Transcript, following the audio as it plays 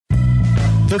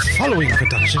The following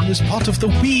production is part of the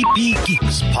We Be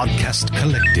Geeks podcast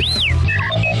collective.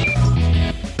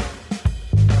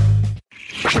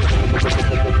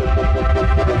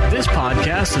 This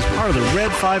podcast is part of the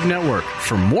Red 5 Network.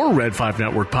 For more Red 5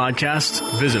 Network podcasts,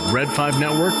 visit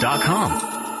red5network.com.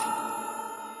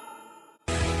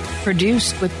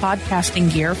 Produced with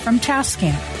podcasting gear from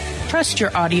Tascam. Trust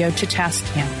your audio to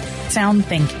Tascam. Sound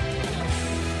thinking.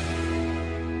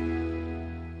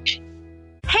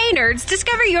 Hey nerds,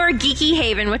 discover your geeky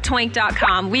haven with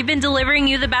Toink.com. We've been delivering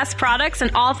you the best products and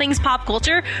all things pop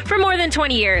culture for more than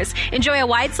 20 years. Enjoy a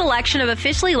wide selection of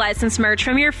officially licensed merch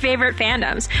from your favorite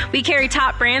fandoms. We carry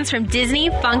top brands from Disney,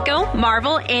 Funko,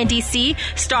 Marvel, and DC,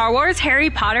 Star Wars, Harry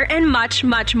Potter, and much,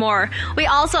 much more. We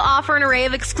also offer an array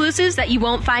of exclusives that you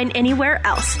won't find anywhere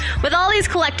else. With all these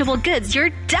collectible goods,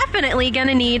 you're definitely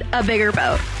gonna need a bigger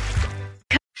boat.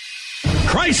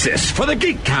 Crisis for the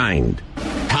geek kind.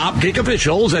 Top geek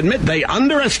officials admit they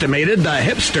underestimated the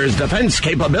hipsters' defense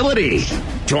capability.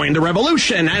 Join the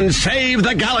revolution and save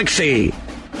the galaxy.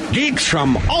 Geeks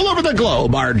from all over the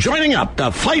globe are joining up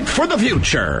to fight for the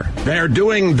future. They're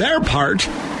doing their part.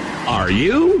 Are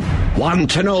you?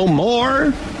 Want to know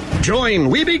more? Join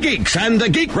We Be Geeks and the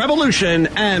Geek Revolution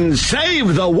and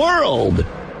save the world.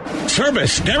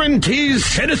 Service guarantees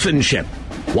citizenship.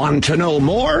 Want to know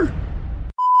more?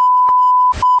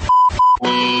 Do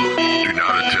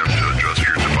not attempt to adjust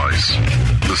your device.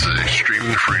 This is a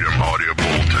Streaming Freedom audio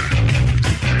bulletin.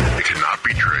 It cannot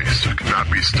be traced, it cannot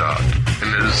be stopped,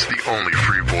 and it is the only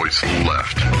free voice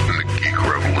left in the Geek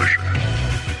Revolution.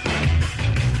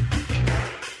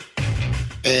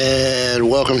 And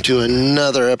welcome to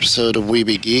another episode of We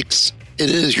Be Geeks. It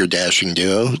is your dashing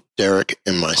duo, Derek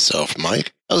and myself,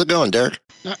 Mike. How's it going, Derek?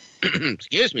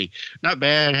 Excuse me. Not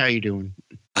bad. How you doing?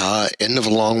 End of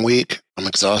a long week. I'm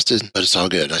exhausted, but it's all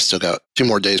good. I still got 2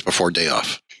 more days before day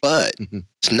off. But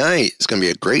tonight is going to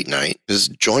be a great night because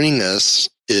joining us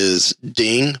is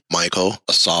Ding, Michael,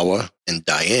 Asawa, and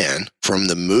Diane from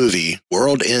the movie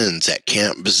World Ends at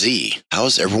Camp Z.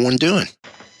 How's everyone doing?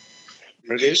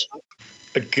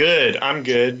 Good. I'm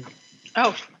good.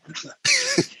 Oh.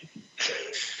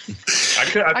 I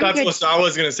thought Asawa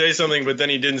was going to say something, but then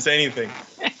he didn't say anything.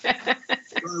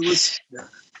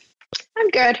 I'm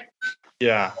good.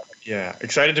 Yeah.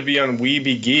 Excited to be on We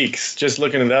Be Geeks. Just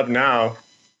looking it up now.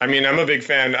 I mean, I'm a big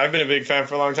fan. I've been a big fan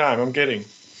for a long time. I'm kidding.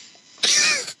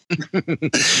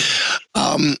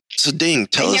 So Ding,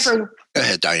 tell us. Go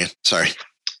ahead, Diane. Sorry.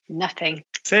 Nothing.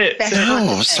 Say it.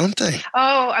 No, something.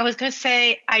 Oh, I was going to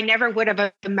say I never would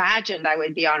have imagined I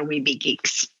would be on We Be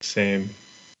Geeks. Same.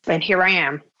 But here I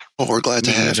am. Well, we're glad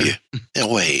to have you. No,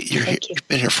 wait, you've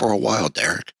been here for a while,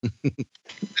 Derek.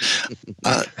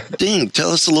 Ding,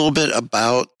 tell us a little bit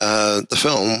about the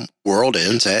film World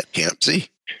Ends at Camp Z.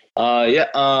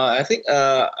 I think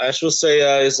I should say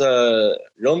it's a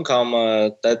rom-com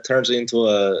that turns into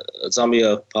a zombie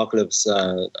apocalypse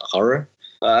horror.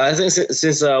 I think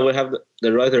since we have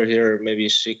the writer here, maybe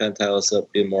she can tell us a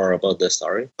bit more about the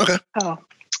story. Okay. Oh,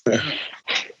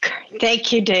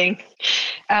 thank you, Ding.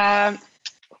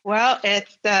 Well, it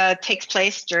takes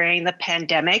place during the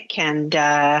pandemic, and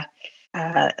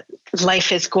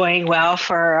life is going well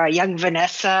for young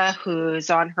Vanessa,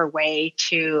 who's on her way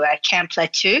to Camp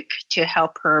Letuc to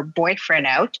help her boyfriend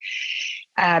out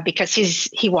because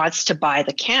he wants to buy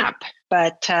the camp.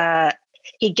 But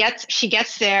she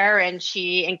gets there and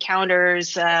she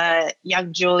encounters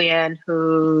young Julian,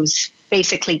 who's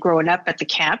basically grown up at the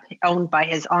camp, owned by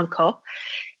his uncle.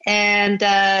 And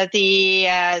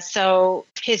so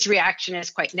his reaction is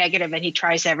quite negative, and he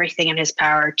tries everything in his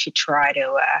power to try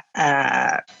to,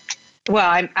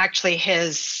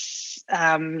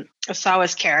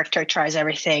 Asawa's character tries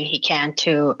everything he can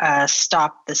to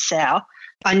stop the sale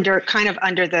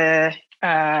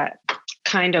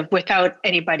without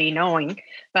anybody knowing.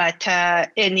 But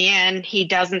in the end, he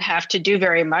doesn't have to do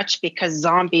very much because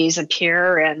zombies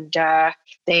appear and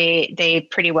they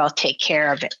pretty well take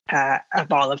care of it,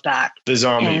 of all of that. The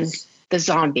zombies. And the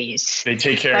zombies. They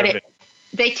take care of it.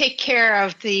 They take care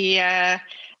of the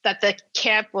that the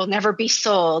camp will never be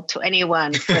sold to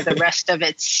anyone for the rest of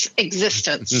its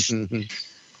existence.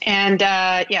 And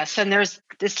and there's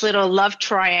this little love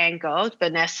triangle.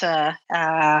 Vanessa,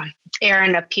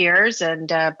 Aaron appears, and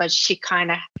but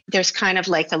there's kind of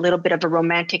like a little bit of a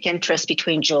romantic interest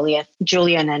between Julian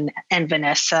and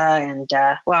Vanessa. And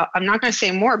I'm not going to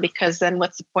say more because then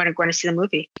what's the point of going to see the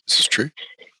movie? This is true.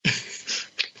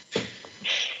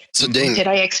 So Ding, did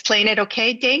I explain it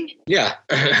okay, Ding? Yeah.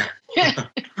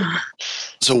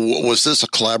 So was this a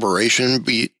collaboration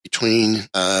between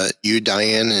you,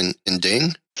 Diane, and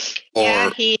Ding?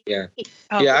 Or Yeah,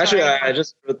 Actually, I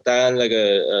just wrote down like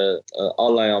a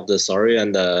outline of the story,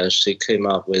 and she came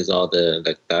up with all the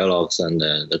like dialogues and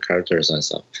the characters and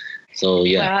stuff. So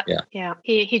yeah.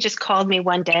 He just called me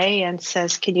one day and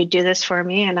says, "Can you do this for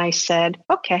me?" And I said,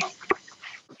 "Okay."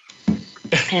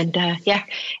 And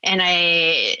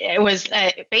it was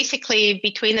basically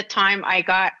between the time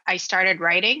I started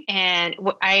writing, and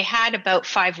I had about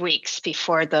 5 weeks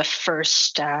before the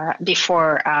first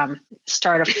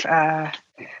start of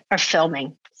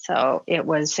filming. So it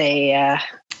was a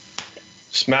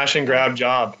smash and grab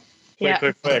job.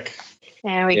 Quick.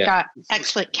 And we got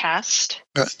excellent cast.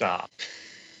 Stop.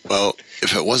 Well,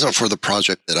 if it wasn't for the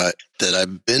project that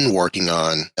I've been working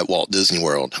on at Walt Disney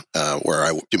World, where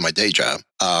I do my day job,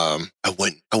 I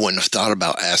wouldn't have thought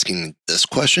about asking this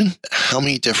question. How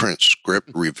many different script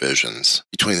revisions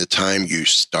between the time you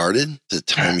started to the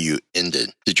time you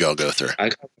ended did y'all go through?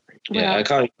 I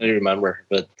can't really remember,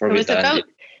 but probably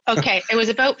it was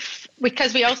about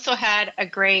because we also had a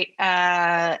great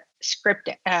script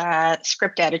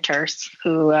editors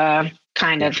who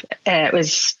it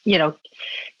was,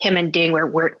 him and Ding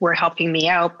were helping me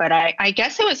out, but I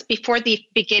guess it was before the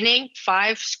beginning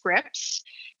 5 scripts,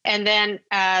 and then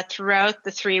throughout the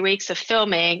 3 weeks of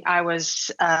filming I was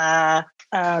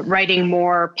writing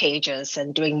more pages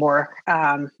and doing more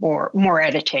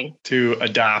editing to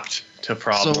adapt to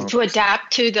problems, to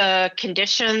adapt to the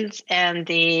conditions and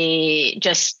the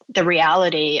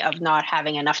reality of not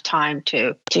having enough time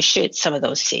to shoot some of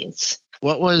those scenes.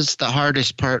 What was the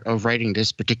hardest part of writing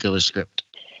this particular script?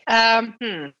 I've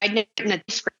never written a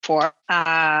script before.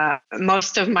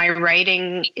 Most of my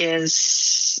writing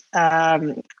is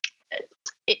more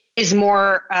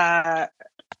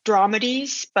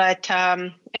dramedies, but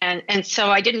and so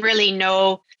I didn't really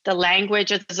know the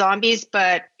language of the zombies,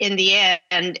 but in the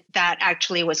end, that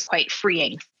actually was quite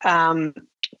freeing.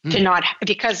 To not,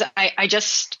 because I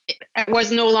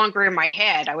was no longer in my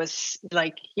head. I was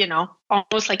like,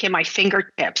 almost like in my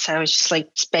fingertips. I was just like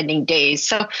spending days.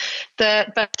 So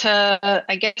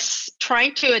I guess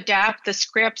trying to adapt the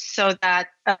script so that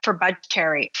for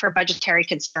budgetary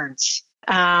concerns,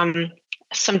 some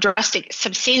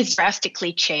scenes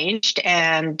drastically changed,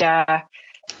 and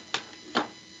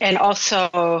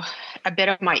also a bit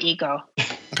of my ego.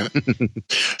 Okay.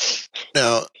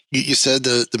 Now, you said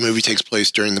the movie takes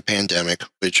place during the pandemic,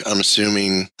 which I'm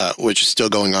assuming, which is still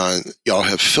going on. Y'all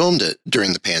have filmed it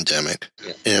during the pandemic.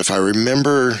 Yeah. And if I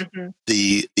remember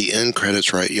the end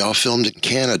credits right, y'all filmed in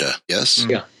Canada, yes?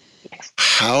 Yeah.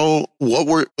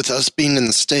 With us being in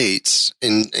the States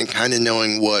and kind of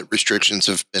knowing what restrictions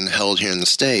have been held here in the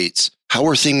States, how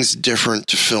are things different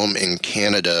to film in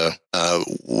Canada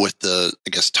with the, I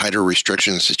guess, tighter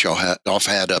restrictions that y'all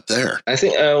had up there? I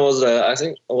think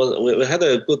we had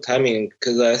a good timing,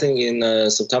 because I think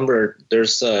in September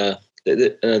there's the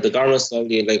government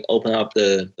suddenly like open up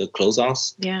the close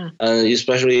downs. Yeah. And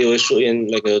especially we shoot in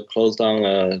like a closed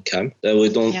down camp that we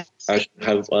don't actually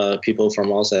have people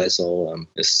from outside, so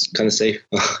it's kind of safe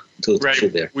to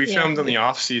shoot there. We filmed in the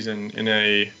off season in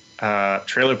a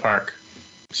trailer park.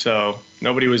 So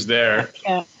nobody was there,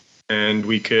 and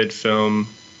we could film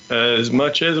as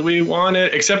much as we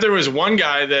wanted, except there was one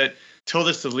guy that told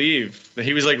us to leave, that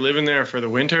he was like living there for the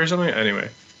winter or something. Anyway.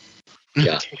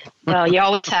 Yeah. Well, you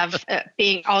always have,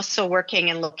 being also working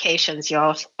in locations, you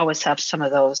always have some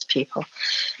of those people.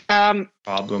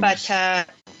 Problems. But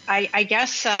I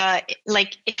guess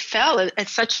it fell at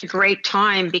such a great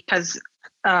time, because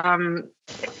they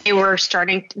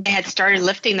had started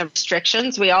lifting the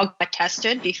restrictions. We all got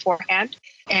tested beforehand,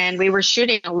 and we were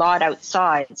shooting a lot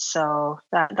outside. So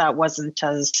that wasn't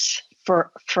as, for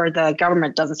the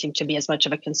government, doesn't seem to be as much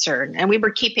of a concern. And we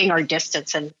were keeping our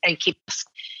distance and keep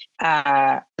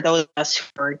those of us who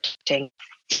were getting.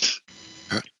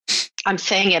 I'm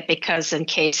saying it because in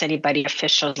case anybody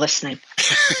official is listening.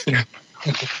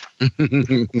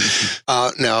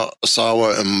 Now,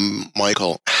 Osawa and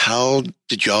Michael, how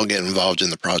did y'all get involved in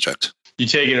the project? You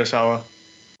take it, Osawa.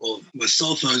 Well,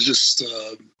 myself, I just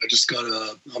got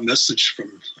a message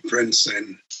from a friend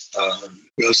saying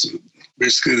we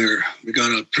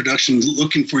got a production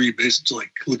looking for you, basically,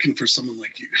 like looking for someone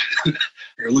like you,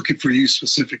 or looking for you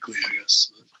specifically, I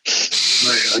guess.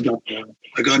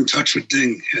 I got in touch with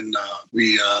Ding, and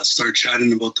we started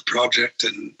chatting about the project,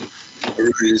 and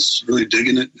everybody's really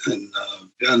digging it. And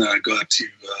and I got to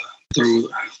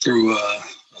throw a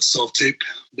self-tape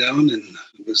down, and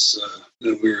it was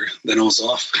then I was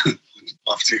off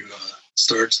to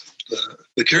start.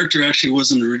 The character actually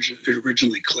wasn't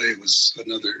originally Clay. It was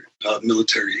another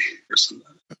military person,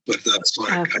 but that's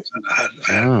why I kind of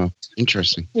had.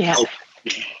 Interesting. Yeah.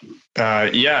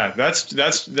 Yeah,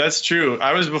 that's true.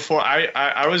 I was before.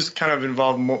 I was kind of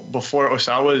involved before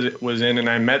Osawa was in, and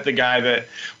I met the guy that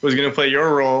was going to play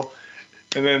your role,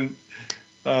 and then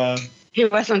he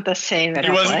wasn't the same.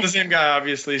 He wasn't the same guy,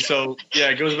 obviously. So yeah,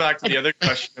 it goes back to the other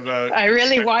question about. I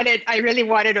really wanted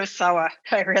Osawa.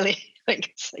 I really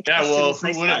like. Yeah, well,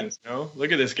 who wouldn't? You know?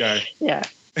 Look at this guy. Yeah.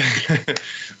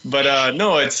 But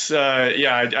no, it's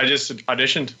I just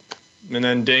auditioned. And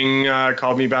then Ding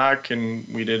called me back, and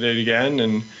we did it again.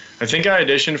 And I think I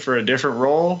auditioned for a different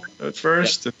role at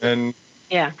first, and then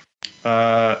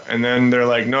and then they're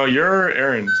like, "No, you're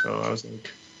Aaron." So I was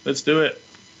like, "Let's do it."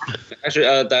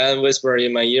 Actually, Diane whispered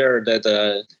in my ear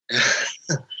that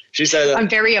she said, "I'm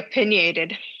very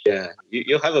opinionated." Yeah,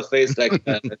 you have a face like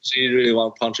she really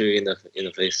want to punch you in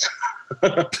the face.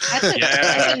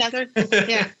 That's another.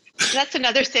 Yeah. That's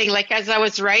another thing. Like as I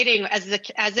was writing, as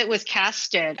it was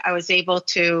casted, I was able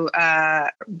to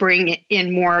bring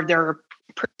in more of their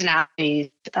personalities,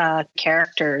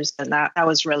 characters, and that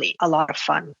was really a lot of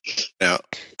fun. Now,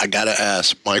 I gotta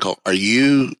ask, Michael, are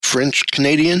you French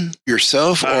Canadian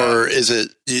yourself, or is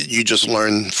it you just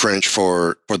learn French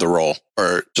for the role,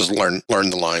 or just learn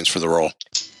the lines for the role?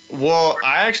 Well,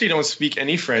 I actually don't speak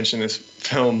any French in this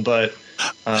film, but.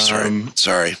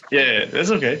 Sorry. Yeah, that's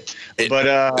okay. But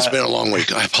it's been a long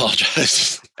week. I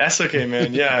apologize. That's okay,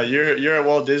 man. Yeah, you're at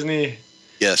Walt Disney.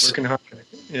 Yes. Working hard.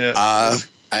 Yeah.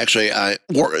 I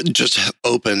just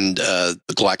opened the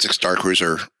Galactic Star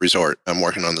Cruiser Resort. I'm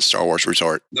working on the Star Wars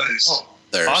Resort. Nice.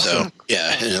 There, awesome. So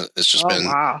yeah, it's just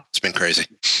it's been crazy.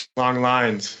 Long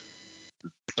lines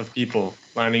of people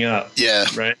lining up. Yeah.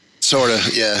 Right. Sort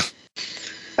of. Yeah.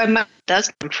 But Mom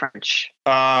does come French.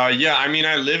 Yeah, I mean,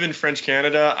 I live in French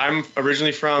Canada. I'm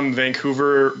originally from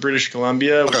Vancouver, British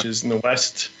Columbia, which is in the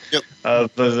west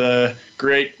of the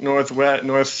great north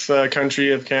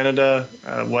country of Canada.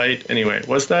 White, anyway,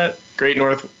 what's that? Great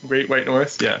White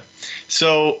North? Yeah.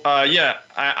 So,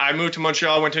 I moved to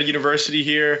Montreal, went to university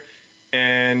here,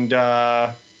 and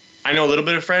I know a little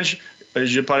bit of French.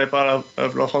 Je parle pas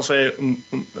le français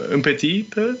un petit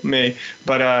peu,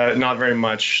 but not very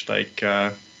much. Like,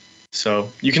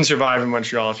 so you can survive in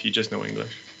Montreal if you just know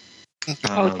English.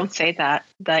 Don't say that.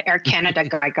 The Air Canada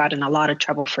guy got in a lot of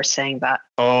trouble for saying that.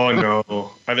 Oh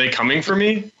no! Are they coming for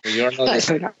me? They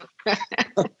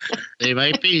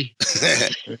might be.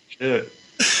 Shit.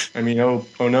 I mean, oh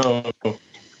no.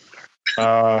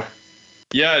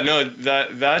 Yeah, no,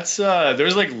 that's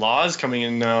there's like laws coming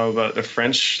in now about the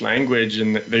French language,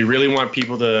 and they really want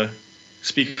people to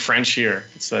speak French here.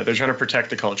 It's they're trying to protect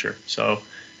the culture, so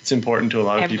it's important to a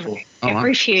lot of people.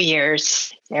 Every few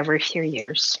years.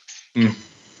 Mm.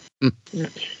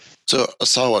 So,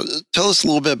 Osawa, tell us a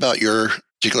little bit about your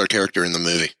particular character in the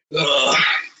movie.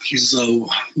 He's a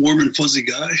warm and fuzzy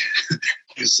guy.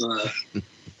 He's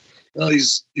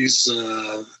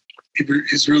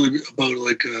really about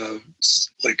like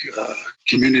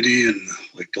community and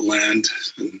like the land,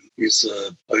 and he's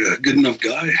a good enough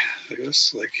guy, I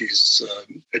guess. Like he's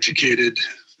educated,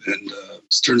 and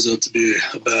turns out to be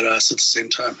a badass at the same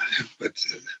time. But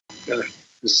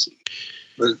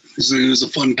he was a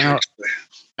fun character.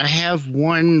 I have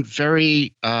one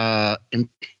very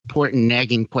important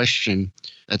nagging question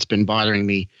that's been bothering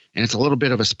me, and it's a little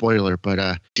bit of a spoiler,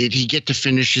 but did he get to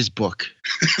finish his book?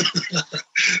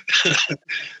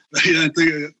 Yeah,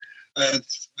 I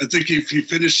think if he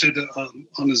finished it on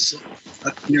his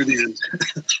near the end,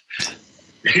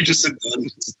 he just said done.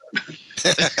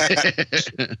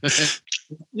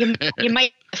 You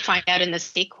might find out in the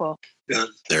sequel. Yeah.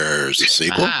 There's a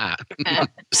sequel?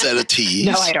 Is that a tease?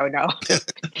 No, I don't know.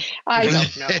 I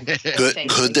don't know.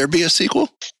 Could there be a sequel?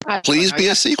 Please be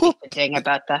a sequel? Thing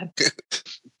about that.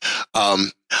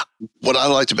 What I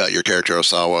liked about your character,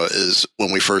 Osawa, is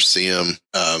when we first see him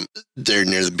there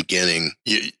near the beginning,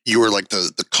 you were like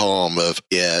the calm of,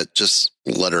 just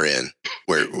let her in.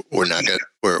 We're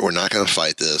not gonna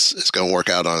fight this. It's gonna work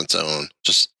out on its own.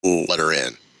 Just let her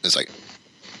in. It's like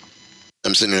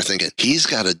I'm sitting there thinking he's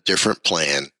got a different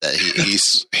plan that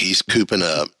he's cooping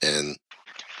up, and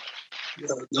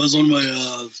that was one of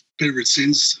my favorite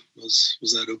scenes. Was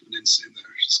that opening scene there?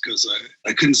 Just because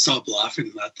I couldn't stop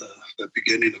laughing at the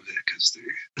beginning of it, because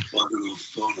I don't know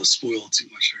if I want to spoil too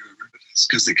much or whatever, but it's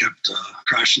because they kept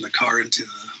crashing the car into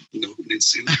the opening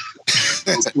scene.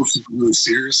 I was supposed to be really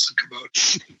serious and come out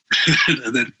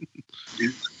and then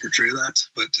portray that,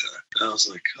 but I was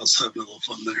having a little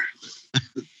fun there.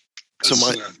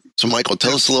 So Michael,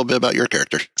 tell us a little bit about your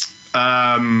character.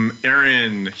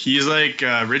 Aaron, he's like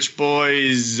a rich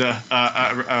boy's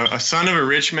a son of a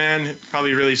rich man,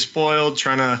 probably really spoiled,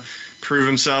 trying to prove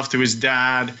himself to his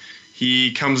dad.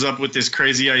 he comes up with this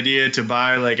crazy idea to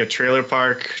buy like a trailer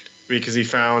park because he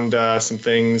found some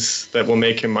things that will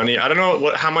make him money. I don't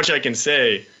know how much I can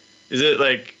say. Is it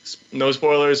like no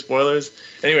spoilers?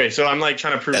 Anyway, so I'm like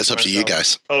trying to prove. That's up to you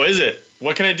guys. Oh, is it?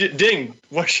 What can I do? Ding!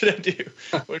 What should I do?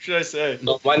 What should I say?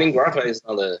 No, mining graphite is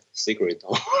not a secret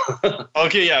though.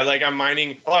 Okay, yeah, like I'm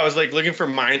mining. Oh, I was like looking for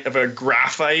a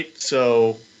graphite.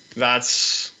 So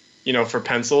that's, for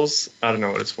pencils. I don't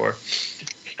know what it's for.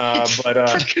 But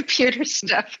for computer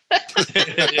stuff.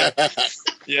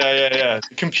 Yeah.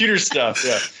 Computer stuff.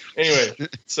 Yeah. Anyway,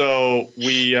 so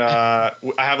I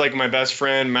have like my best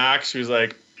friend Max, who's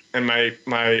like, and I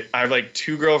have like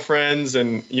 2 girlfriends,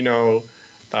 and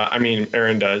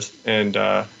Erin does, and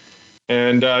I'm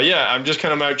just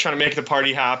kind of trying to make the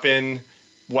party happen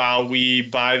while we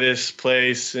buy this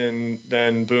place, and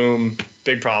then boom,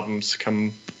 big problems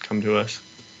come to us.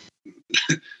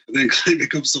 And then Clay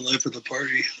becomes the life of the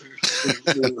party.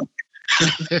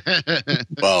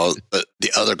 Well,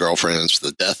 the other girlfriend is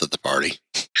the death of the party.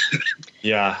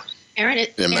 Yeah. Erin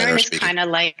is kind of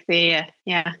like the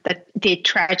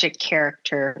tragic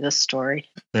character of the story.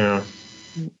 Yeah.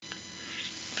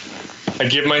 I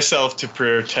give myself to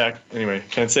protect. Anyway,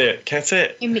 can't say it.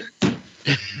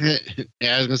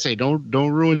 Yeah, I was gonna say don't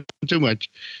ruin too much,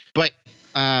 but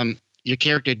your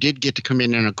character did get to come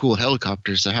in a cool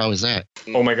helicopter. So how was that?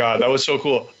 Oh my God, that was so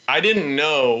cool. I didn't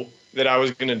know that I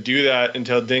was gonna do that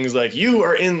until Ding's like, "You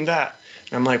are in that."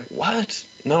 And I'm like, "What?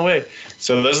 No way!"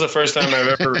 So this is the first time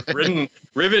I've ever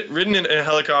ridden in a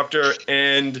helicopter,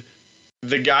 and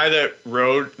the guy that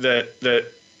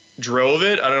drove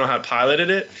it, I don't know how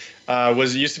piloted it,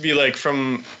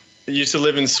 used to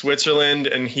live in Switzerland,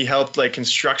 and he helped like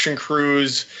construction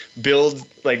crews build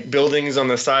like buildings on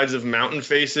the sides of mountain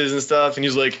faces and stuff. And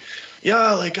he's like,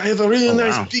 "Yeah, like I have a really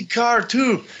nice big car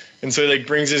too." And so he like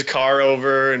brings his car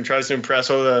over and tries to impress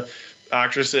all the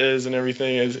actresses and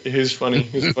everything. He's funny.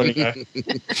 He's a funny guy.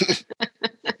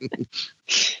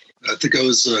 I think I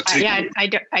was.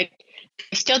 I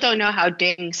still don't know how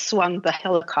Ding swung the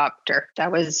helicopter.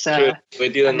 That was we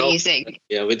didn't amazing. Know,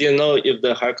 yeah, we didn't know if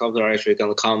the helicopter actually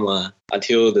gonna come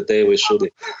until the day we shoot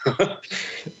it.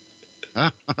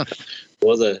 It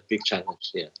was a big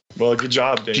challenge. Yeah. Well, good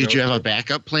job, Ding. Did you have a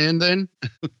backup plan then?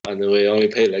 And we only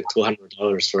paid like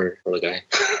 $200 for the guy.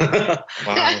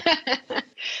 Wow.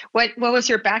 What was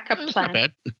your backup plan? Not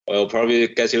bad. Well, probably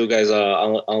get you guys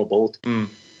on a boat.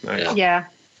 Nice. Yeah,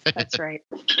 that's right.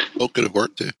 Boat could have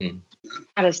worked too.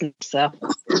 That is nice, though.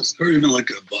 Or even like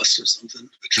a bus or something.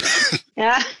 A tram.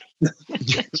 Yeah.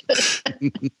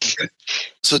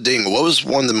 So, Ding, what was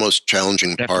one of the most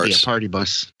challenging parts? A party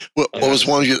bus. What was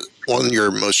one of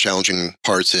your most challenging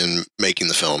parts in making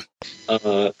the film?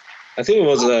 I think it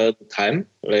was time.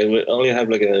 Like we only have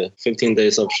like 15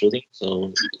 days of shooting,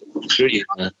 so really,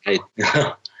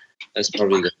 that's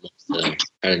probably the most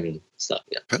challenging stuff.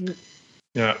 Yeah. Okay.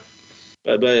 Yeah.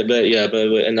 But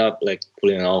we end up like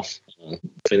pulling it off,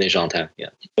 finish on time. Yeah.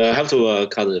 But I have to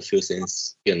cut a few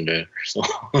things here and there. So.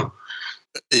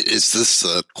 Is this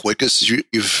the quickest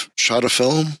you've shot a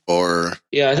film, or?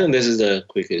 Yeah, I think this is the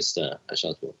quickest I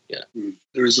shot film. Yeah.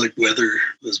 There was like weather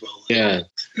as well. Yeah.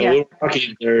 We were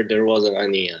lucky there wasn't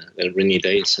any rainy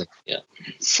days. So, yeah.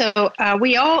 So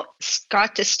we all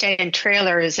got to stay in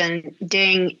trailers, and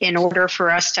Ding, in order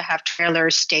for us to have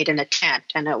trailers, stayed in a tent,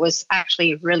 and it was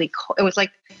actually really cold. It was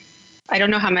like, I don't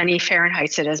know how many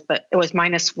Fahrenheit it is, but it was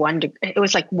 -1. It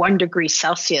was like 1 degree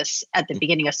Celsius at the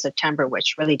beginning of September,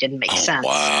 which really didn't make sense.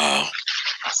 Wow.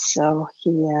 So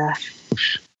Doing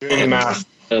the math.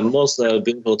 The most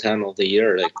beautiful time of the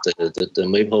year, like the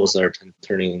maples are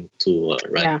turning to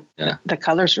red. Yeah. The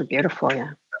colors were beautiful.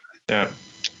 Yeah. Yeah.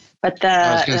 But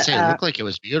I was going to say, it looked like it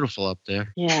was beautiful up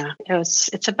there. Yeah,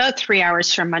 it's about 3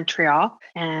 hours from Montreal,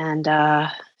 and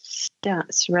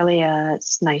it's really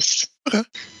it's nice. Okay.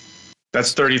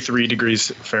 That's 33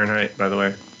 degrees Fahrenheit, by the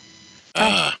way.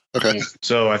 Okay. Yeah.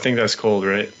 So I think that's cold,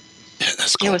 right? Yeah,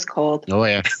 that's cool. It was cold. Oh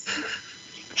yeah.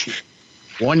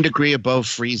 1 degree above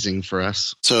freezing for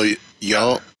us. So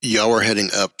y'all were heading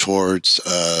up towards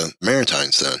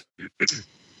Maritimes then?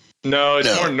 No,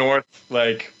 it's more north.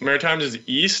 Like Maritimes is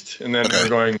east, and then we're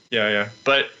going. Yeah,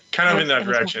 but kind of in that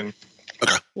direction.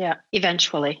 Okay. Yeah,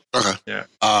 eventually. Okay. Yeah.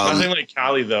 Nothing like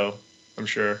Cali, though. I'm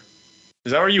sure.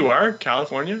 Is that where you are,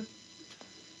 California?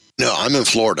 No, I'm in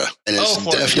Florida, and it's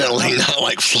definitely not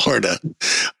like Florida.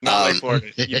 Not like Florida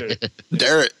either.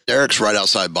 Derek's right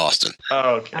outside Boston.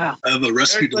 Oh, okay. I have a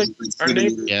rescue dog.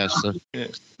 Yeah. So.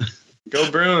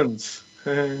 Go Bruins.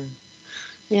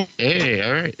 Yeah. Hey,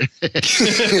 all right.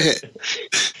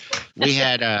 We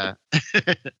had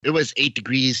it was 8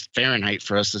 degrees Fahrenheit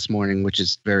for us this morning, which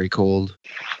is very cold.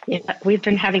 Yeah, we've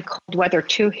been having cold weather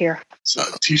too here. So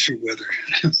t-shirt weather.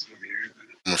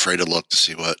 I'm afraid to look to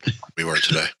see what we were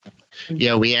today.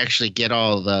 Yeah, we actually get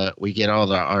all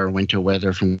our winter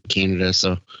weather from Canada,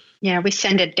 so Yeah, we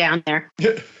send it down there.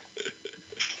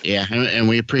 yeah, and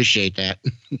we appreciate that.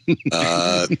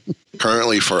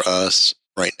 Currently for us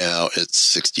right now, it's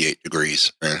 68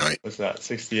 degrees Fahrenheit. What's that?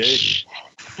 68.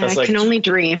 And I can only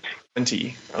dream.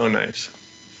 20. Oh, nice.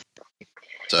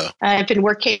 So I've been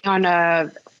working on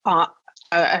a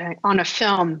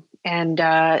film, and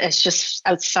it's just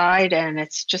outside, and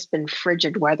it's just been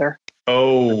frigid weather.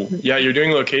 Oh, yeah, you're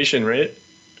doing location, right?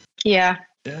 Yeah.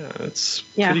 Yeah, it's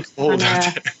pretty cold on,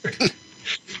 out there.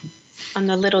 on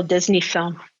the little Disney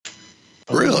film.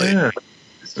 Really? Yeah.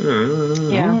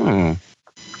 Yeah.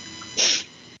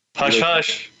 Hush,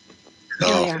 hush.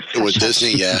 Oh, with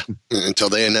Disney, yeah. Until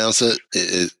they announce it,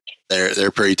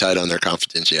 they're pretty tight on their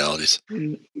confidentialities.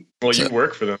 Well, you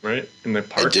work for them, right? In the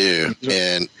park? I do,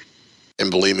 and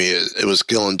believe me, it was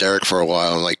killing Derek for a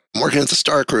while. I'm like, I'm working at the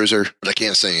Star Cruiser, but I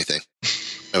can't say anything.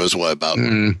 It was about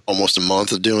almost a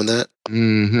month of doing that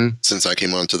since I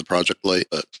came onto the project late.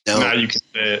 But now you can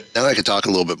say it. Now I can talk a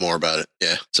little bit more about it.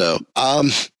 Yeah. So,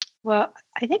 well,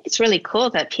 I think it's really cool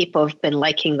that people have been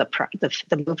liking the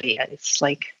movie. It's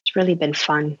really been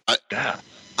fun.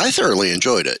 I thoroughly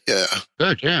enjoyed it. Yeah.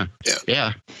 Good. Yeah.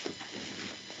 Yeah.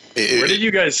 Where did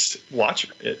you guys watch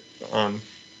it on?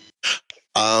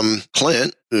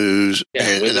 Clint, who's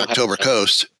in October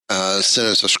Coast, sent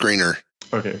us a screener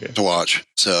to watch.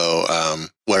 So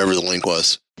whatever the link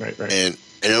was. Right. And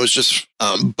it was just,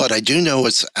 but I do know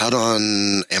it's out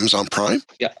on Amazon Prime.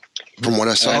 Yeah. From what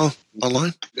I saw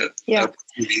online. Yeah.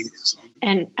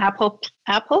 And Apple?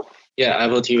 Yeah,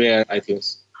 Apple TV and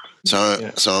iTunes.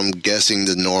 So I'm guessing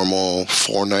the normal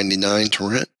 $4.99 to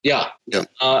rent. Yeah. Yep.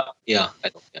 Yeah.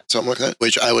 Something like that.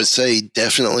 Which I would say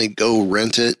definitely go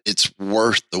rent it. It's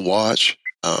worth the watch.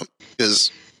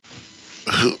 Because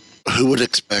who would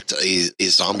expect a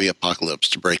zombie apocalypse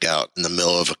to break out in the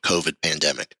middle of a COVID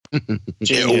pandemic?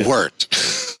 It worked.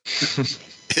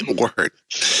 It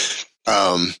worked.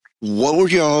 What were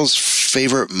y'all's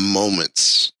favorite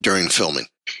moments during filming?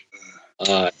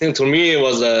 I think to me it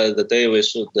was the day we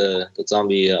shoot the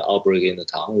zombie outbreak in the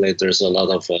town. Like there's a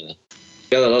lot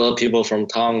of people from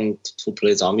town to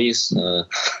play zombies.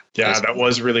 That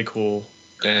was really cool.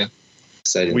 Yeah,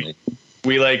 exciting.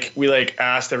 We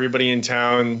asked everybody in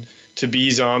town to be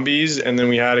zombies, and then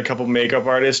we had a couple makeup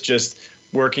artists just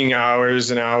working hours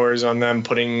and hours on them,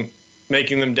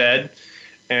 making them dead,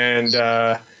 and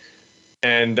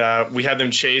we had them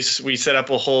chase. We set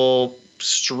up a whole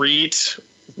street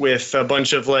with a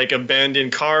bunch of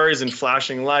abandoned cars and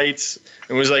flashing lights.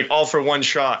 It was all for one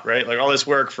shot, right? All this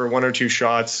work for one or two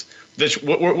shots,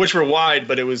 which were wide,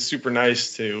 but it was super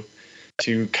nice to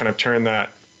kind of turn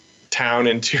that town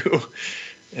into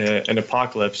an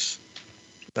apocalypse.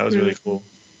 That was really cool.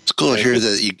 It's cool to hear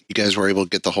that you guys were able to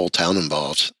get the whole town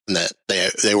involved, and that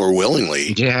they were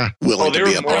willingly willing to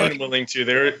be a part. They were more than willing to.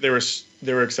 They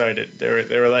were excited. They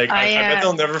were like, I bet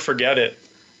they'll never forget it.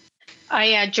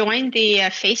 I joined the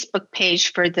Facebook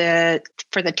page for the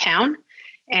town,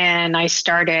 and I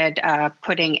started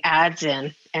putting ads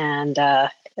in, and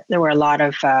there were a lot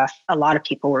of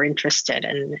people were interested,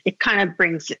 and it kind of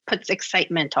puts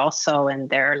excitement also in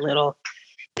their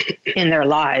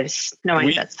lives,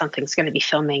 knowing that something's going to be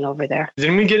filming over there.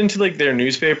 Didn't we get into their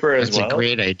newspaper as well? That's a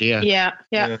great idea.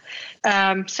 Yeah.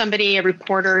 A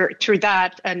reporter through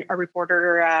that, and a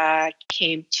reporter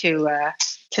came to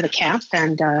the camp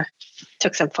and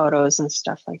took some photos and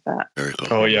stuff like that. Very cool.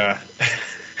 Oh yeah.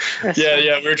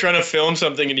 Yeah. We were trying to film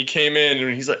something, and he came in,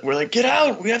 and we're like, get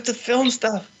out! We have to film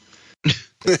stuff.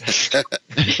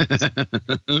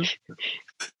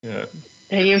 Yeah.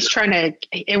 He was trying to.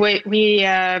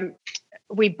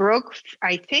 We broke.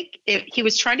 I think he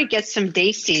was trying to get some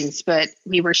day scenes, but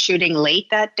we were shooting late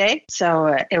that day,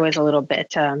 so it was a little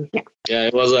bit. Yeah,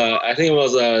 it was. I think it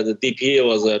was the DP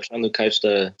was trying to catch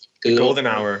the golden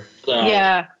hour.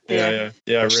 Yeah.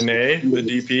 Renee, the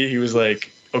DP, he was like,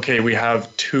 okay, we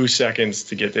have 2 seconds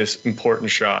to get this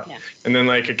important shot. Yeah. And then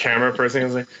a camera person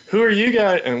was like, who are you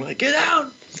guys? And we're like, get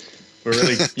out. We're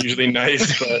really usually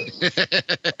nice, but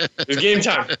it was game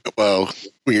time. Well,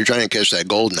 when you're trying to catch that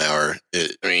golden hour,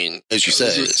 as you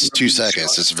said, it's 2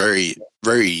 seconds. It's a very,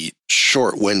 very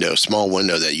short window, small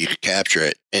window that you could capture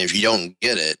it. And if you don't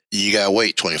get it, you got to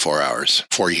wait 24 hours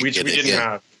before you get it. We didn't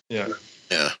have. Yeah.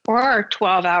 Yeah. Or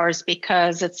 12 hours,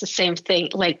 because it's the same thing.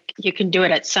 You can do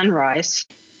it at sunrise.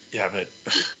 Yeah, but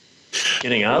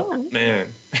Getting up,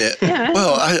 man. Yeah.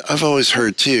 Well, I've always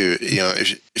heard too.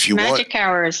 If you want magic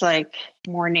hour is like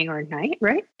morning or night,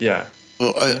 right? Yeah.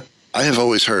 Well, I have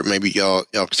always heard, maybe y'all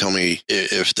can tell me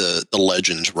if the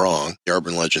legend's wrong, the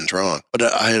urban legend's wrong. But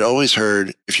I had always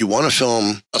heard if you want to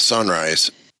film a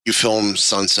sunrise, you film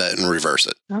sunset and reverse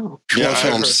it. Oh. If you want to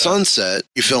film sunset,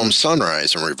 you film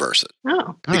sunrise and reverse it.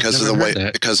 Oh. Because of the way,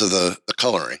 because of the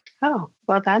coloring. Oh,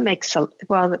 well, that makes I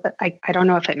don't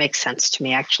know if it makes sense to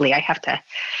me, actually. I have to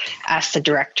ask the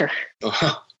director.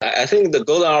 I think the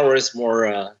golden hour is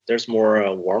more, there's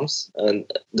more warmth, and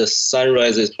the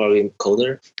sunrise is probably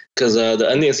colder because the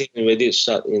ending scene we did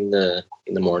shot in the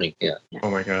morning. Yeah.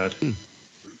 Oh my God.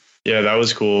 Yeah, that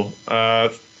was cool.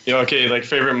 Okay, like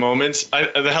favorite moments.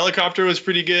 The helicopter was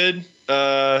pretty good.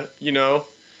 That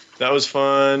was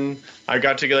fun. I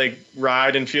got to like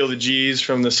ride and feel the G's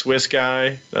from the Swiss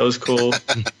guy. That was cool.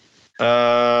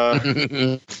 I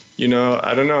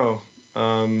don't know.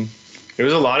 There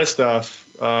was a lot of stuff.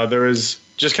 There was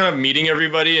just kind of meeting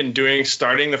everybody and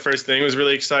starting the first thing was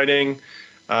really exciting.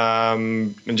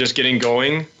 And just getting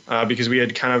going because we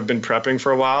had kind of been prepping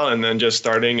for a while, and then just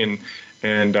starting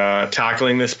and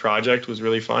tackling this project was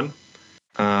really fun.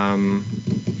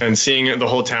 And seeing the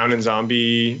whole town in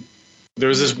zombie. There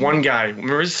was this one guy,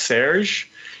 remember Serge?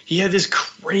 He had this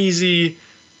crazy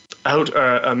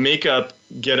makeup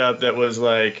get up that was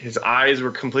like his eyes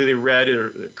were completely red or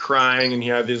crying, and he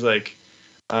had these like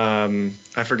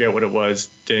I forget what it was.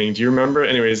 Dang, do you remember?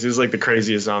 Anyways, it was like the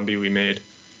craziest zombie we made.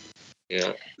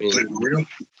 Yeah.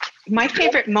 My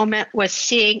favorite moment was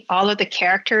seeing all of the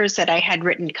characters that I had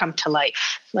written come to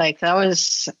life. Like that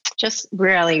was just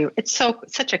really, it's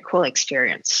such a cool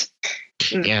experience.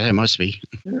 Yeah, that must be.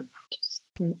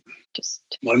 Just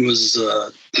mine was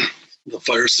the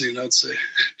fire scene, I'd say,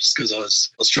 just because I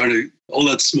was trying to, all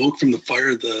that smoke from the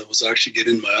fire that was actually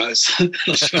getting in my eyes. I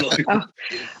was trying to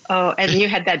and you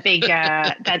had that big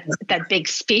that big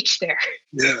speech there.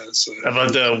 Yeah, so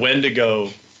about the Wendigo.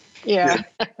 Yeah.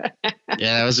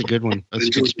 Yeah, that was a good one. That was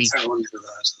a good speech.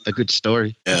 A good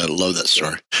story. Yeah, I love that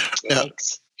story. Now,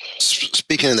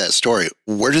 speaking of that story,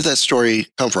 where did that story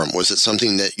come from? Was it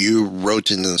something that you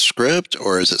wrote in the script,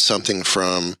 or is it something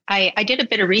from... I did a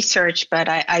bit of research, but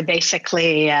I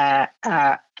basically, it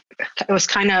was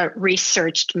kind of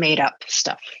researched, made up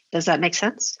stuff. Does that make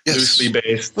sense? Yes. Loosely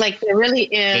based. Like there really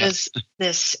is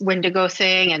this Wendigo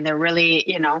thing, and there really,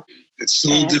 it's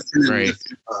so different. Right.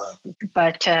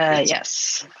 But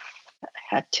yes, I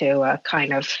had to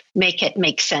kind of make it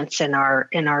make sense in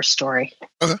our story.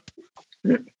 Okay.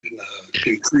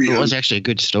 It was actually a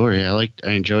good story. I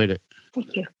enjoyed it.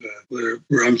 Thank you. Where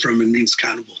I'm from, it means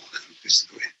cannibal,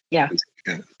 basically. Yeah.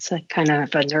 It's a kind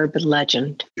of an urban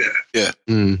legend. Yeah.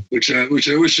 Mm. Which I wish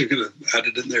I could have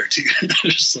added in there too.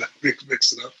 Just like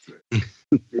mix it up.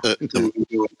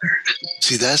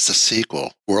 See, that's the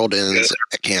sequel. World Ends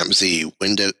at Camp Z.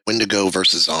 Wendigo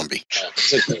versus zombie.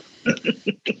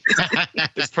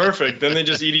 It's perfect. Then they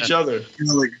just eat each other.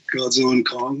 Like Godzilla and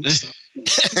Kong.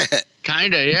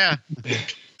 Kinda, yeah.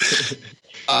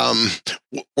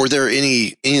 Were there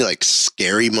any like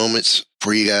scary moments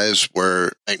for you guys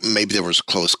where like maybe there was a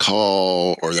close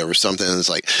call, or there was something that's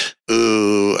like,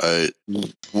 ooh, I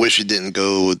wish it didn't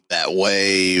go that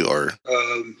way, or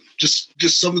just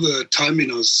some of the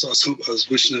timing. I was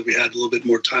wishing that we had a little bit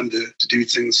more time to do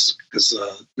things, because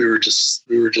we were just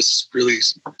really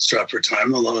strapped for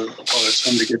time. A lot of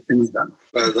time to get things done.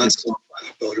 That's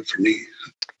about it for me.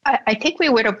 I think we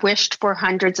would have wished for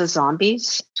hundreds of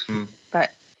zombies,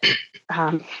 but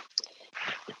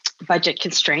budget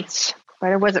constraints.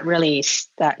 But it wasn't really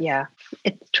that. Yeah,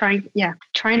 trying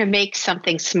to make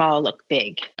something small look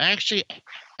big. I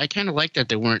kind of like that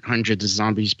there weren't hundreds of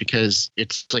zombies, because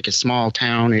it's like a small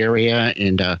town area,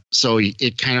 and so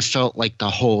it kind of felt like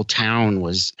the whole town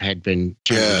had been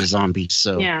turned into zombies.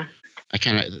 So yeah, I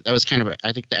think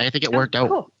it worked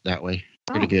out that way.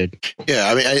 Pretty good. Yeah,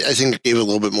 I mean, I think it gave it a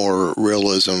little bit more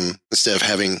realism instead of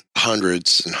having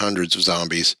hundreds and hundreds of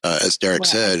zombies. As Derek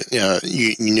said,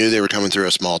 you knew they were coming through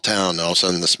a small town, and all of a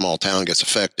sudden the small town gets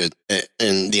affected,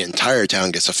 and the entire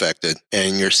town gets affected,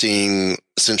 and you're seeing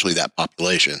essentially that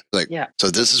population. So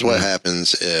this is what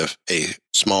happens if a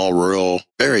small,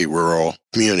 very rural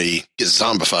community gets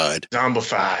zombified.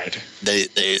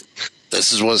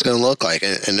 This is what it's going to look like,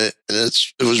 and it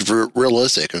was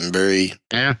realistic and very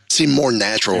seemed more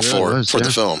natural for the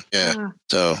film. Yeah.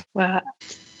 So.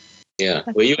 Yeah,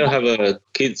 we even have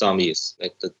kid zombies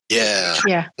like the.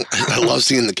 Yeah. I love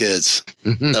seeing the kids.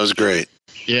 That was great.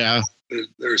 Yeah.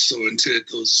 They're so into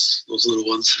it. Those little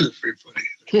ones. Very funny.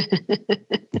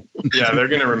 Yeah, they're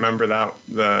gonna remember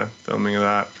the filming of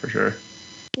that for sure.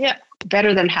 Yeah.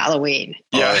 Better than Halloween.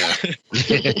 Yeah.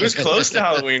 It was close to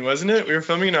Halloween, wasn't it? We were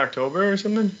filming in October or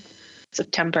something?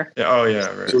 September. Yeah. Oh, yeah,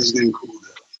 right. It was getting cool.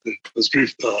 It was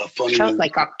pretty funny. It felt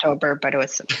like October, but it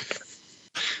was September.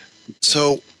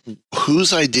 So,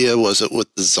 whose idea was it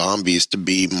with the zombies to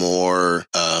be more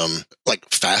like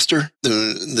faster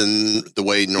than the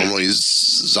way normally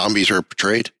zombies are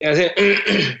portrayed? Yeah, I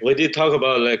think we did talk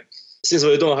about like since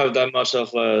we don't have that much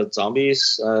of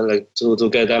zombies, like to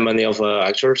get that many of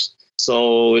actors.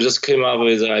 So we just came up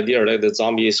with the idea like the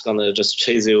zombie is gonna just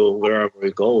chase you wherever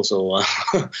we go. So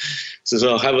since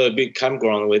we have a big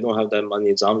campground, we don't have that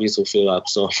many zombies to fill up.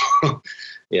 So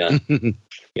yeah,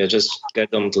 yeah, just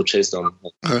get them to chase them.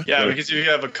 Yeah, because if you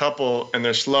have a couple and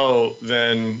they're slow,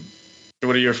 then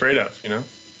what are you afraid of? You know?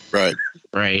 Right.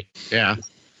 Right. Yeah.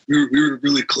 We were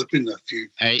really clipping a few.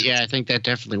 Yeah, I think that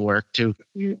definitely worked too.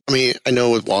 I mean, I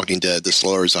know with Walking Dead, the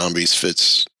slower zombies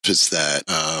fits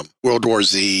that. World War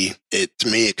Z, to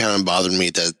me, it kind of bothered me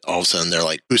that all of a sudden they're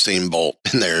like Usain Bolt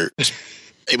and they're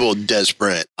able to dead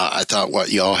sprint. I thought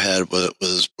what y'all had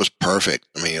was perfect.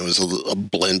 I mean, it was a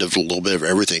blend of a little bit of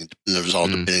everything, and it was all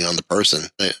depending on the person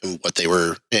and what they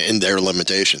were and their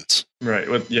limitations. Right.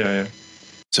 Well, yeah.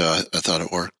 So I thought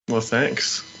it worked. Well,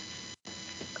 thanks.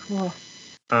 Cool.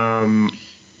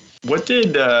 What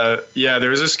did? There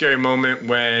was a scary moment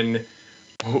when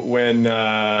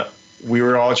we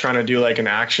were all trying to do like an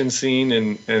action scene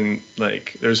and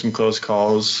like there's some close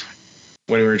calls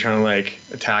when we were trying to like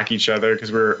attack each other because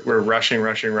we're rushing.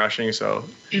 So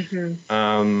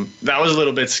that was a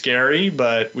little bit scary,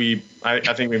 but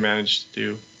I think we managed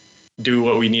to do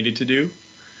what we needed to do.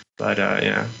 But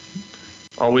yeah,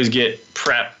 always get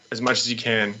prep as much as you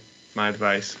can. My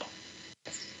advice.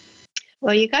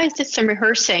 Well, you guys did some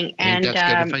rehearsing, and that's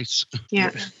good advice.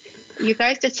 Yeah, you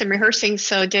guys did some rehearsing.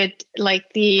 So did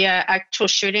like the actual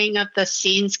shooting of the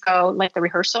scenes go like the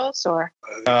rehearsals, or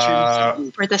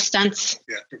for the stunts?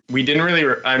 Yeah, we didn't really.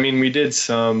 We did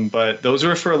some, but those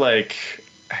were for like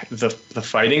the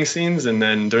fighting scenes, and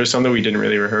then there's some that we didn't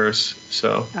really rehearse.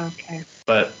 So okay,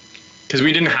 but. Because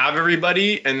we didn't have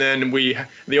everybody, and then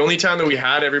the only time that we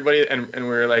had everybody and we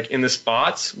were like in the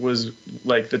spots was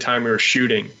like the time we were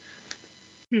shooting.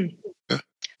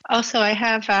 Also, I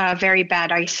have very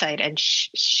bad eyesight, and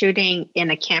shooting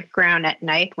in a campground at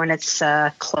night when it's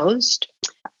closed,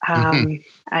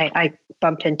 I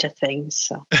bump into things.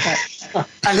 So but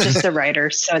I'm just a writer,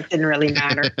 so it didn't really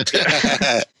matter.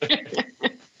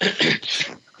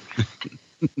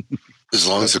 As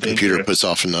long as the computer puts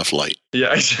off enough light.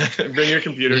 Yeah, bring your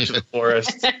computer to the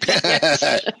forest.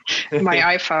 My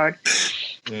iPhone.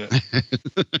 Yeah.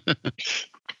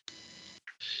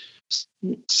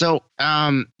 So,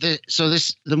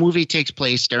 the movie takes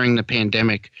place during the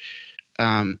pandemic.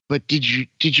 But did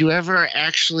you ever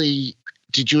actually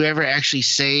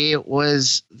say it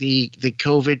was the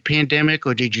COVID pandemic,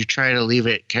 or did you try to leave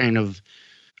it kind of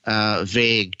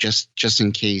vague, just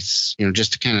in case,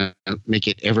 just to kind of make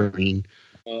it evergreen?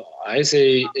 I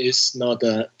say it's not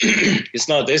it's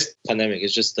not this pandemic.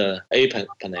 It's just a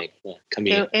pandemic.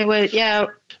 It was Yeah,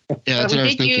 that's what I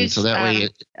was thinking. So that way.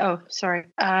 Sorry.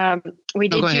 We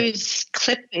did use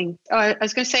clipping. I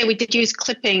was going to say we did use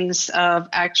clippings of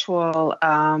actual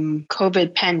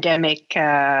COVID pandemic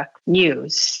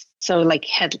news. So like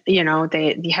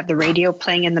they have the radio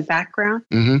playing in the background.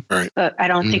 Right. But I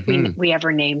don't think we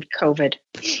ever named COVID.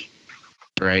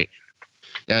 Right.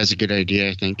 That was a good idea,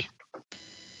 I think.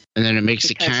 And then it makes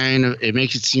it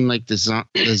seem like the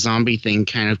zombie thing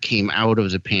kind of came out of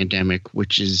the pandemic,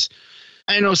 which is,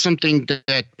 I know, something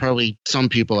that probably some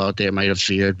people out there might have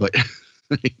feared, but.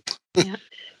 Yeah.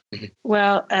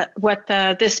 Well, what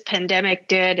this pandemic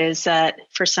did is that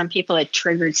for some people it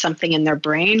triggered something in their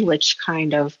brain, which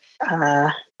kind of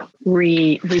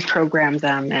reprogrammed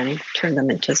them and turned them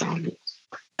into zombies.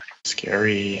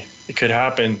 Scary. It could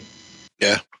happen.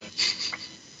 Yeah.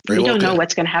 You don't know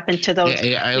what's going to happen to those.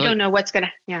 Yeah, don't know what's going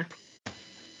to. Yeah.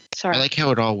 Sorry. I like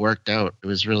how it all worked out. It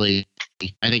was really.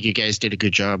 I think you guys did a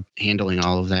good job handling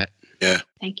all of that. Yeah.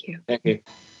 Thank you. Thank you.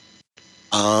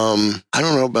 I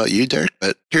don't know about you, Derek,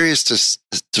 but curious to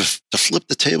flip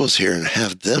the tables here and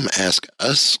have them ask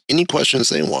us any questions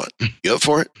they want. You up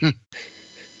for it?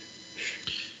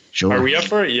 Sure. Are we up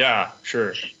for it? Yeah,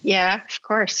 sure. Yeah, of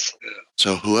course.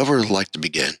 So whoever would like to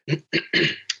begin.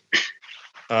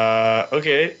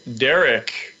 Okay,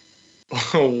 Derek,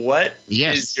 what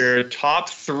is your top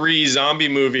 3 zombie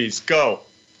movies? Go.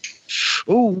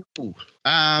 Ooh.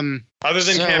 Other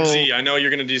than Camp Z, I know you're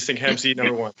going to do Camp Z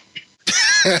number 1.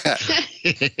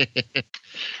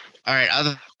 All right.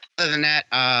 Other than that,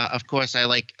 of course, I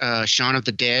like Shaun of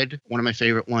the Dead, one of my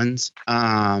favorite ones.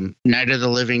 Night of the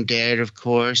Living Dead, of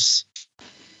course.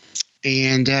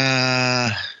 And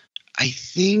I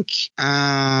think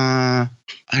I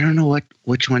don't know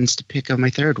which ones to pick of my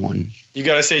third one. You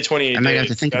got to say 28 days. I might have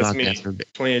to think That's about me. that for a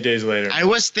bit. 28 days later. I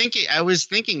was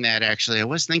thinking that actually. I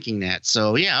was thinking that.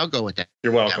 So yeah, I'll go with that.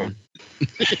 You're welcome.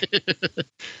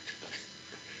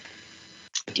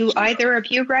 Do either of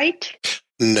you write?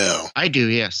 No. I do,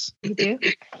 yes. You do?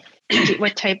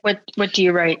 What type? What do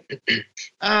you write?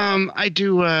 I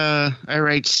do. I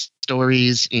write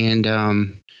stories, and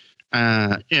I'm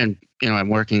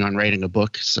working on writing a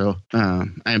book. So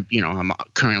I'm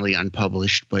currently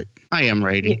unpublished, but I am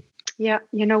writing. Yeah.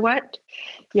 You know what?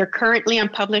 You're currently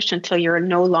unpublished until you're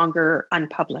no longer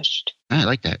unpublished. I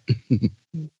like that.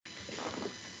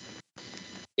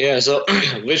 Yeah. So,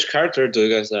 which character do you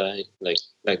guys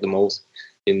like the most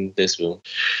in this film?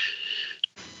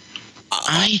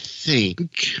 I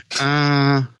think.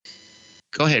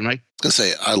 Go ahead, Mike. I was going to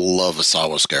say, I love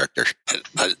Asawa's character.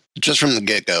 I just from the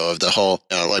get-go of the whole,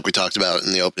 like we talked about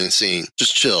in the opening scene,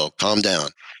 just chill, calm down.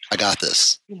 I got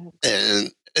this. Yeah.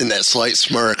 And that slight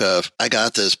smirk of, I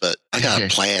got this, but I got a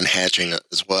plan hatching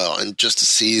as well. And just to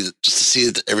see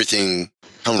everything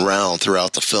come around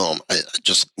throughout the film, I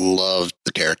just loved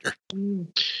the character.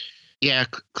 Yeah,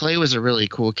 Clay was a really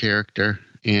cool character.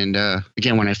 And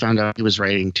again, when I found out he was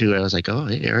writing too, I was like, "Oh,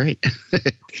 yeah, all right."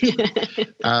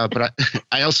 But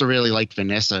I also really liked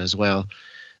Vanessa as well.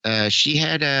 She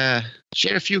had a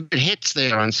few good hits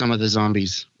there on some of the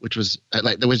zombies, which was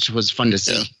fun to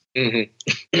see. Mm-hmm.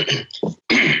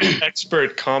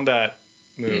 Expert combat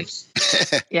moves.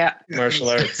 Yeah, martial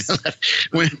arts.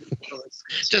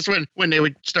 when they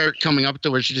would start coming up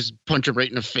to her, she just punch her right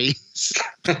in the face.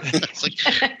 It's like.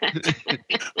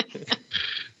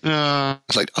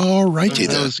 It's like, all righty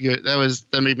then. That was good.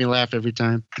 That made me laugh every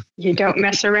time. You don't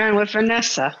mess around with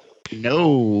Vanessa.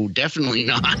 No, definitely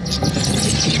not.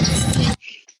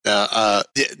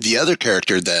 The other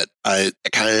character that I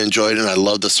kind of enjoyed and I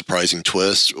loved the surprising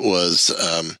twist was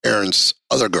Aaron's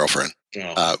other girlfriend.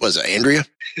 Was it Andrea?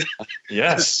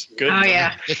 Yes. Good. Oh,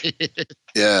 yeah.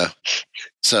 Yeah.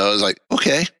 So I was like,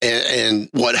 okay. And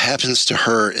what happens to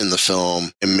her in the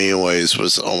film in many ways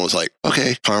was almost like,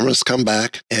 okay, karma's come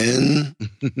back. And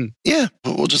yeah,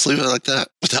 we'll just leave it like that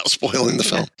without spoiling the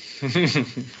film.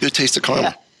 Good taste of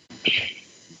karma.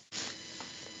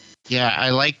 Yeah,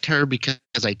 I liked her because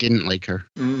I didn't like her.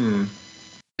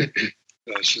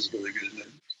 She's really good at that.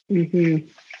 Mm-hmm.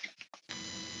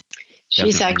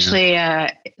 She's actually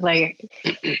like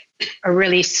a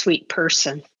really sweet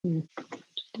person. Did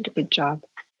a good job.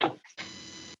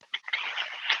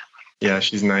 Yeah,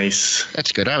 she's nice.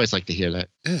 That's good. I always like to hear that.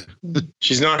 Yeah.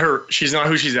 She's not who she's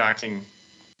acting.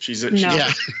 She's no.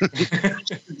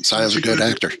 Sign of a good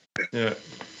actor. Yeah.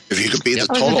 If you could be the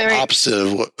total opposite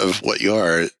of what you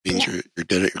are, it means you're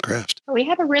good at your craft. We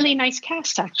had a really nice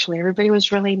cast, actually. Everybody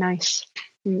was really nice.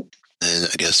 And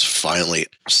I guess finally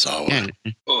saw one.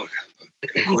 Oh,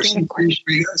 question for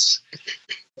you guys.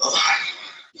 I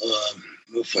don't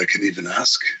know if I can even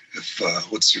ask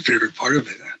what's your favorite part of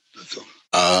it, the film?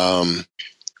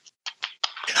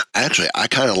 Actually, I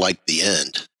kind of like the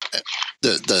end.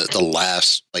 The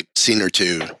last like scene or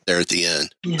two there at the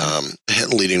end,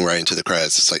 leading right into the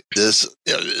credits. It's like this.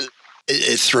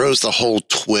 It throws the whole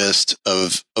twist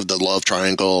of the love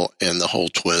triangle and the whole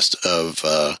twist of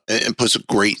and puts a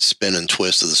great spin and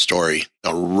twist of the story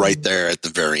right there at the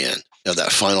very end.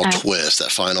 That final twist, that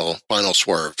final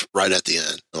swerve right at the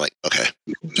end. I'm like, okay,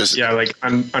 like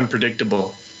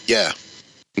unpredictable. Yeah.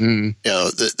 Mm-hmm.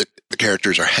 The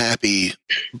characters are happy,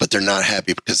 but they're not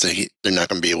happy because they're not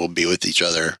going to be able to be with each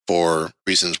other for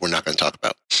reasons we're not going to talk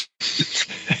about.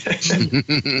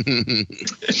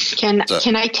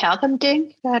 Can I tell them,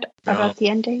 Ding, about the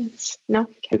endings? No?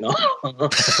 No.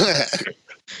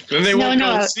 Then they won't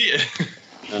go see it.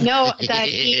 No, that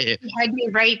he had me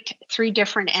write 3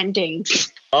 different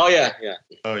endings. Oh, yeah.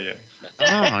 Oh, yeah.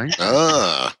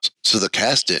 So the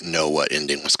cast didn't know what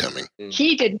ending was coming.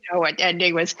 He didn't know what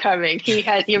ending was coming. He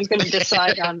was going to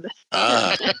decide on the.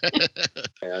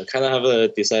 Yeah, kind of have to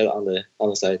decide on the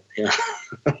side. Yeah.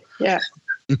 Yeah.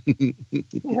 That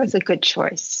was a good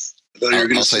choice.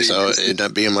 I'll say so. It ended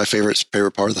up being my favorite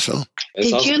part of the film.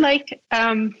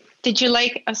 Did you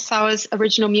like Asawa's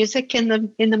original music in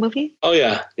the movie? Oh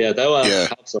yeah, that one. Yeah.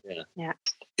 So,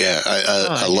 Yeah,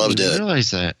 I loved it. I didn't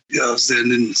realize that. Yeah, I was the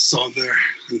ending song there.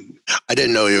 I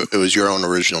didn't know it was your own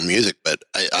original music, but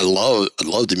I love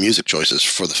the music choices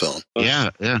for the film.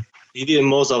 Yeah. He did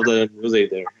most of the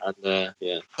music there, and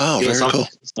Oh, very cool.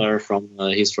 Are from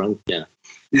his friend. Yeah.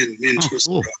 Me and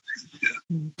cool.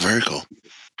 Very cool.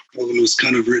 Well, it was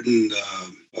kind of written.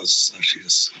 I was actually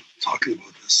just talking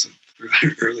about this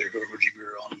earlier when we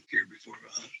were on here before.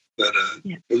 But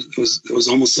it was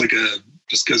almost like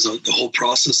just because of the whole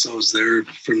process, I was there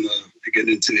from the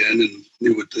beginning to the end and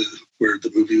knew where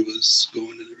the movie was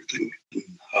going and everything and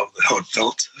how it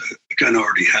felt. I kind of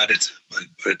already had it, but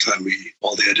by the time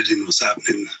all the editing was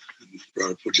happening, and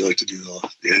brought up, would you like to do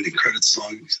the ending credits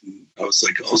song? And I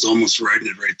was almost writing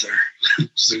it right there.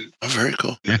 So, very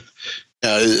cool. Yeah.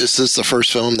 Now, is this the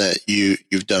first film that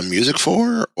you've done music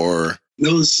for, or?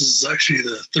 No, this is actually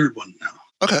the third one now.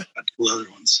 Okay. The other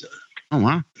ones. Oh,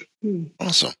 wow.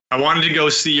 Awesome. I wanted to go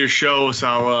see your show,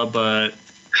 Sawa, but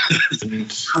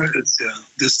distance.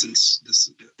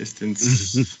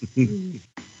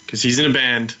 Because he's in a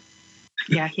band.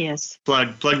 Yeah, he is.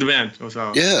 Plug the band.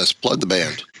 Osawa. Yes, plug the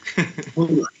band.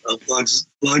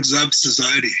 Blog Zap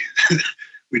Society.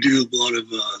 We do a lot of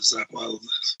Zakk Wylde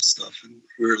stuff, and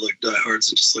we're like diehards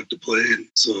and just like to play, and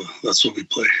so that's what we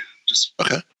play. Just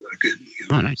okay. Good.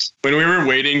 Oh, nice. When we were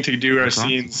waiting to do our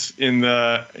scenes we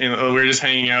were just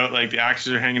hanging out, like the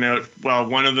actors are hanging out. Well,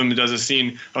 one of them does a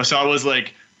scene. Osawa was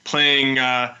like playing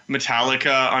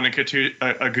Metallica on a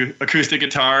acoustic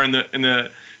guitar in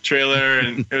the trailer,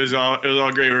 and it was all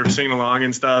great. We were singing along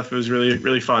and stuff. It was really,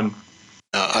 really fun.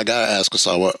 I gotta ask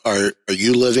Osawa, are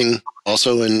you living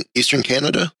also in Eastern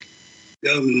Canada?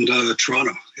 Yeah, in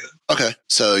Toronto. Yeah. Okay,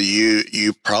 so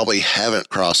you probably haven't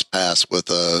crossed paths with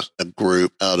a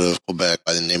group out of Quebec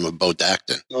by the name of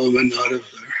Bodactin. No, I'm not over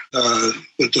there.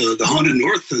 But the Haunted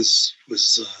North was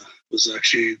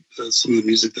actually some of the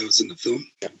music that was in the film.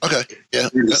 Okay, yeah.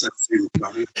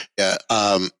 Yeah,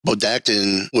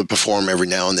 Bodactin would perform every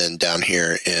now and then down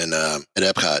here at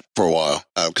Epcot for a while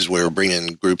because we were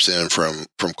bringing groups in from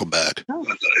Quebec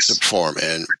to perform.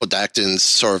 And Bodactin's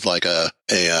sort of like a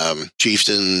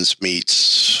Chieftains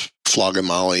meets Flogging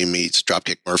Molly meets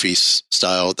Dropkick Murphys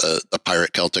style, the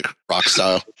pirate Celtic rock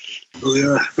style. Oh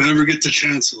yeah, if I ever get the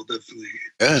chance, I'll definitely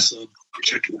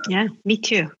check it out. Yeah, me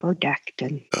too.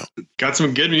 Bodactin. Got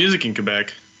some good music in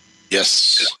Quebec.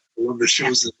 Yes. Yeah, I love the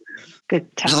shows that good.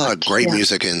 There's a lot of great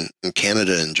music in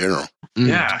Canada in general. Mm.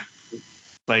 Yeah.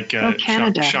 Like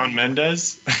Canada. Shawn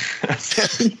Mendes. I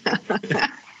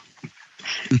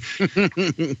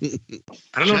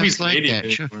don't know if he's like Canadian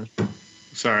that, anymore.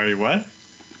 Sorry, what?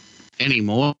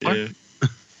 Anymore? Yeah.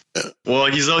 Well,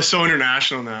 he's so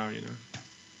international now, you know.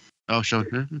 Oh, sure.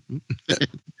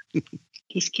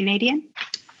 He's Canadian?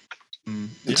 Yeah,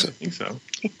 I think so.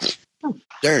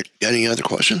 Derek, you got any other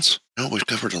questions? No, we've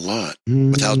covered a lot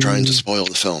without trying to spoil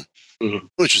the film,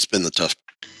 which has been the tough.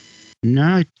 No,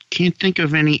 I can't think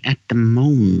of any at the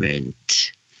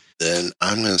moment. Then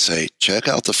I'm going to say check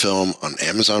out the film on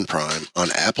Amazon Prime, on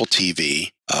Apple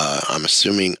TV. I'm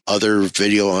assuming other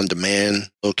video on demand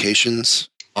locations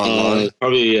online.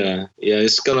 Probably, yeah.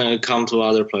 It's gonna come to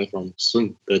other platforms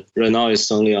soon, but right now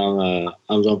it's only on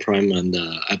Amazon Prime and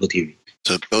Apple TV.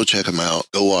 So go check them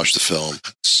out. Go watch the film.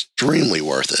 Extremely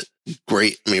worth it.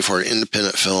 Great. I mean, for an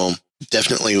independent film,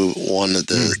 definitely one of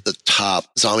the top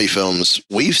zombie films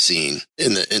we've seen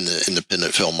in the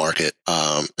independent film market.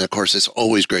 And of course, it's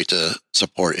always great to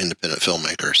support independent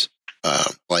filmmakers.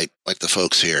 Like the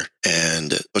folks here,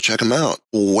 and go check them out.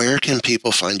 Where can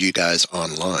people find you guys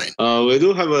online? We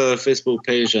do have a Facebook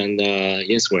page and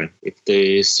Instagram. If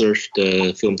they search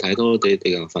the film title, they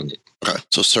can find it. Okay,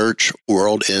 so search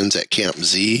World Ends at Camp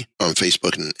Z on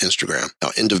Facebook and Instagram.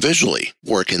 Now, individually,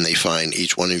 where can they find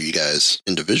each one of you guys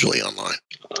individually online?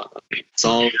 It's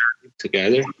all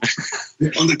together.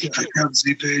 On the Camp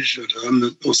Z page, I'm the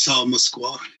Osawa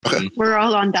Musqua. Okay, we're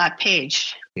all on that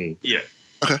page. Yeah.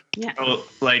 Okay. Yeah. Oh,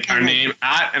 like our name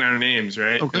and our names,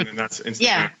 right? Okay. And then that's Instagram.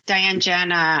 Yeah, Diane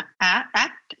Jana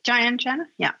at Diane Jana.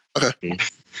 Yeah. Okay.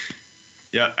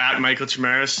 Yeah, at Michael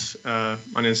Chimaris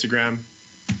on Instagram.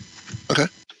 Okay.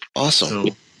 Awesome.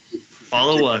 So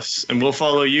follow us, and we'll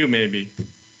follow you, maybe.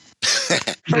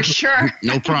 For sure.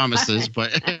 No promises,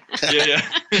 but yeah.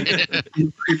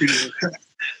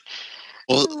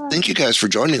 Well, thank you guys for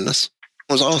joining us.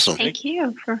 It was awesome. Thank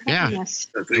you for having us.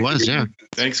 It was, yeah.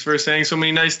 Thanks for saying so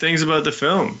many nice things about the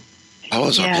film. Oh, it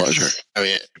was a pleasure. I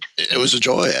mean, it was a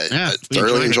joy. I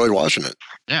thoroughly enjoyed watching it.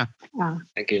 Yeah. Oh,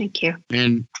 thank you. Thank you.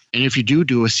 And if you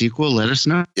do a sequel, let us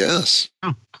know. Yes.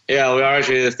 Oh. Yeah, we are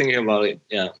actually thinking about it.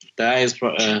 Yeah, that is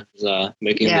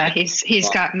making. Yeah, he's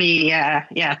got me. Yeah,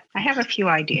 I have a few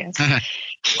ideas.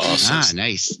 Awesome.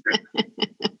 Nice.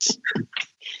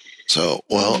 So,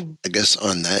 well, I guess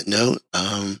on that note,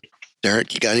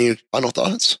 Derek, you got any final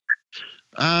thoughts?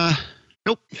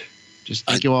 Nope. Just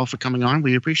thank you all for coming on.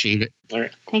 We appreciate it. All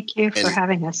right. Thank you for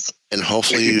having us. And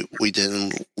hopefully we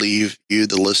didn't leave you,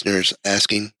 the listeners,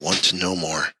 want to know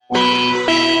more.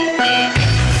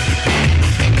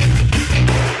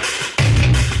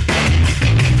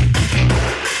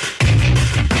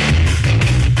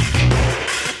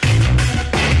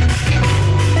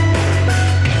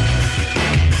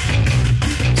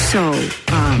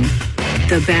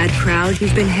 The bad crowd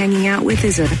you've been hanging out with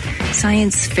is a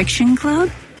science fiction club?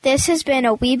 This has been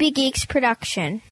a Weeby Geeks production.